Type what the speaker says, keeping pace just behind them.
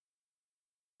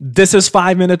This is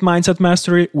 5-Minute Mindset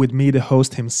Mastery with me, the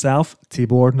host himself,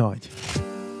 Tibor Nagy.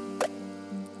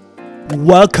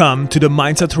 Welcome to the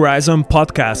Mindset Horizon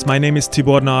podcast. My name is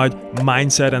Tibor Nagy,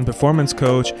 mindset and performance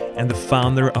coach and the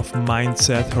founder of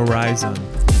Mindset Horizon.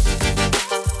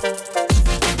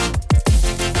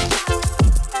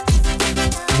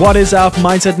 What is up,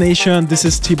 Mindset Nation? This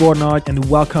is Tibor Nagy and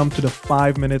welcome to the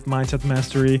 5-Minute Mindset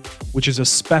Mastery, which is a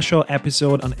special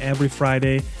episode on every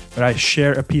Friday where I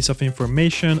share a piece of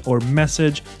information or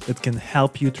message that can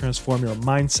help you transform your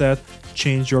mindset,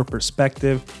 change your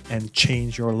perspective, and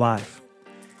change your life.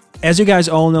 As you guys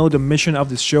all know, the mission of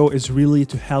this show is really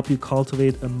to help you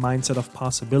cultivate a mindset of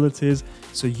possibilities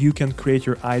so you can create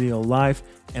your ideal life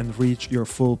and reach your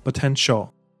full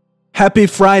potential. Happy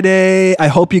Friday! I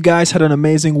hope you guys had an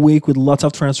amazing week with lots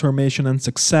of transformation and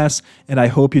success, and I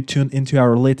hope you tuned into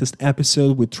our latest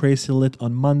episode with Tracy Litt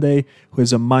on Monday, who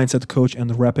is a mindset coach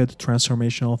and rapid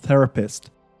transformational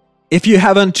therapist. If you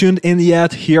haven't tuned in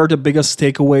yet, here are the biggest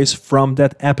takeaways from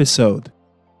that episode.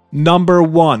 Number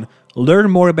 1, learn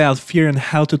more about fear and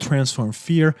how to transform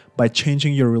fear by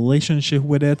changing your relationship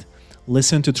with it.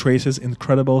 Listen to Tracy's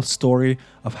incredible story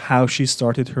of how she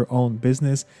started her own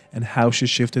business and how she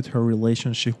shifted her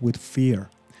relationship with fear.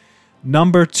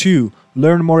 Number 2,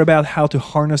 learn more about how to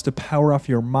harness the power of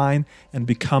your mind and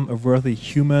become a worthy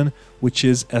human, which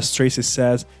is, as Tracy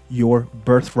says, your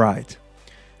birthright.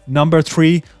 Number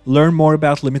 3, learn more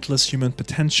about limitless human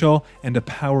potential and the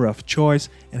power of choice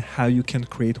and how you can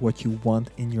create what you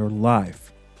want in your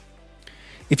life.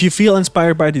 If you feel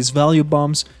inspired by these value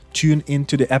bombs, tune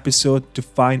into the episode to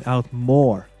find out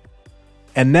more.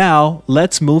 And now,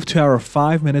 let's move to our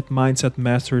 5-minute Mindset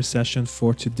Mastery session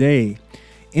for today.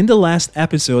 In the last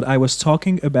episode, I was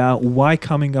talking about why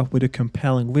coming up with a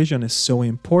compelling vision is so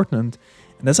important.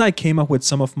 And as I came up with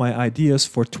some of my ideas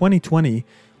for 2020,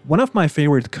 one of my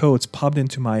favorite quotes popped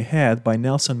into my head by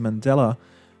Nelson Mandela,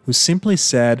 who simply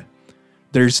said,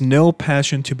 "There's no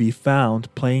passion to be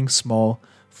found playing small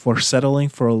for settling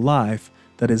for a life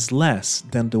that is less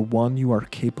than the one you are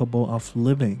capable of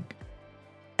living."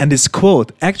 And this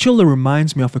quote actually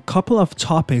reminds me of a couple of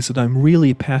topics that I'm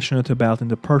really passionate about in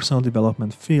the personal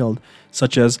development field,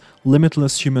 such as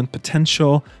limitless human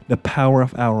potential, the power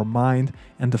of our mind,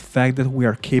 and the fact that we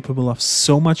are capable of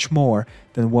so much more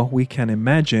than what we can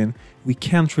imagine. We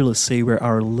can't really say where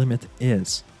our limit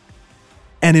is.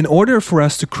 And in order for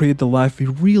us to create the life we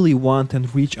really want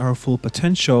and reach our full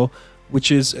potential, which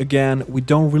is, again, we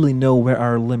don't really know where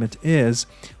our limit is,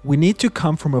 we need to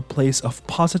come from a place of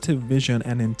positive vision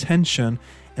and intention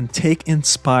and take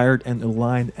inspired and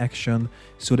aligned action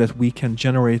so that we can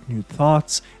generate new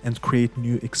thoughts and create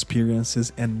new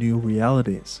experiences and new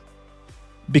realities.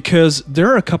 Because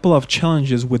there are a couple of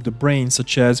challenges with the brain,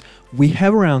 such as we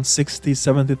have around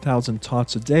 70,000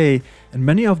 thoughts a day, and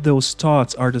many of those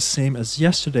thoughts are the same as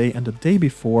yesterday and the day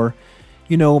before.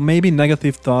 Maybe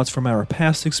negative thoughts from our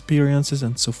past experiences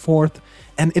and so forth.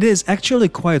 And it is actually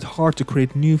quite hard to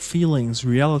create new feelings,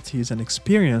 realities, and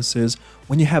experiences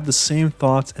when you have the same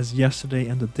thoughts as yesterday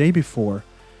and the day before,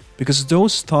 because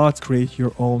those thoughts create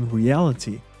your own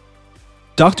reality.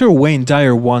 Dr. Wayne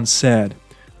Dyer once said,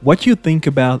 "What you think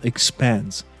about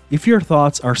expands. If your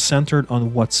thoughts are centered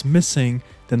on what's missing,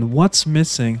 then what's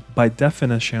missing, by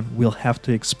definition, will have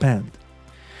to expand."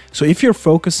 So if you're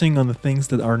focusing on the things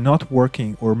that are not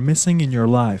working or missing in your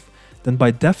life, then by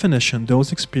definition,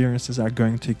 those experiences are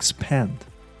going to expand.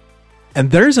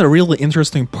 And there is a really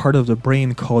interesting part of the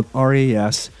brain called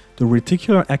RAS, the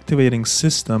reticular activating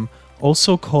system,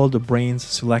 also called the brain's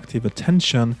selective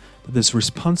attention, that is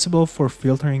responsible for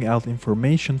filtering out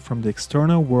information from the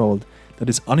external world that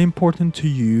is unimportant to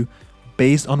you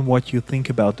based on what you think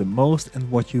about the most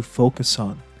and what you focus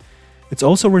on. It's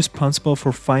also responsible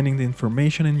for finding the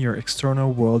information in your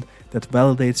external world that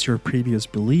validates your previous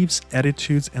beliefs,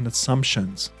 attitudes, and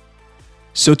assumptions.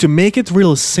 So to make it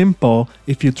real simple,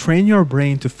 if you train your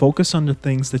brain to focus on the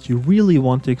things that you really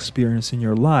want to experience in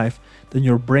your life, then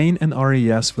your brain and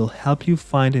RAS will help you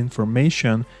find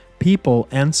information, people,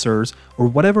 answers, or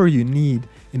whatever you need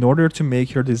in order to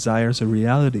make your desires a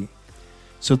reality.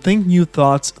 So think new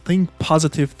thoughts, think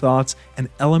positive thoughts, and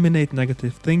eliminate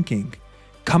negative thinking.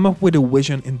 Come up with a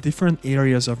vision in different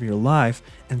areas of your life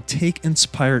and take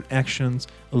inspired actions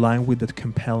aligned with that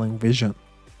compelling vision.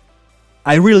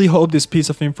 I really hope this piece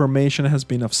of information has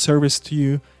been of service to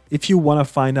you. If you want to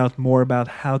find out more about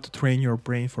how to train your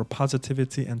brain for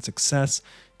positivity and success,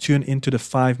 tune into the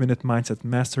 5-Minute Mindset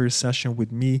Mastery session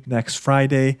with me next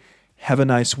Friday. Have a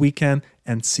nice weekend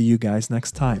and see you guys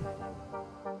next time.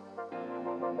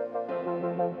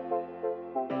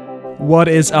 What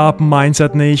is up,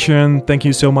 Mindset Nation? Thank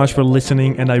you so much for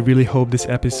listening, and I really hope this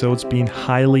episode's been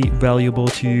highly valuable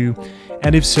to you.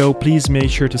 And if so, please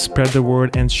make sure to spread the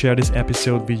word and share this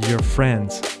episode with your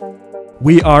friends.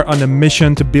 We are on a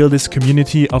mission to build this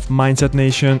community of Mindset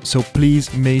Nation, so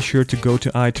please make sure to go to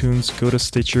iTunes, go to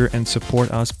Stitcher, and support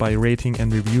us by rating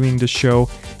and reviewing the show,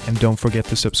 and don't forget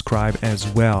to subscribe as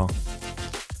well.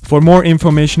 For more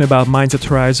information about Mindset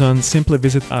Horizon, simply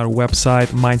visit our website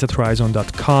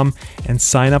mindsethorizon.com and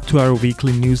sign up to our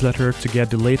weekly newsletter to get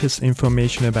the latest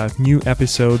information about new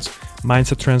episodes,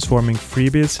 mindset transforming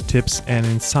freebies, tips, and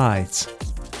insights.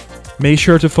 Make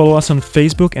sure to follow us on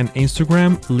Facebook and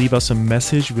Instagram, leave us a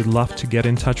message, we'd love to get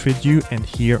in touch with you and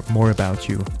hear more about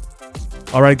you.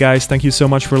 Alright guys, thank you so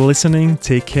much for listening,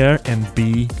 take care and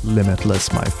be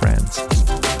limitless, my friends.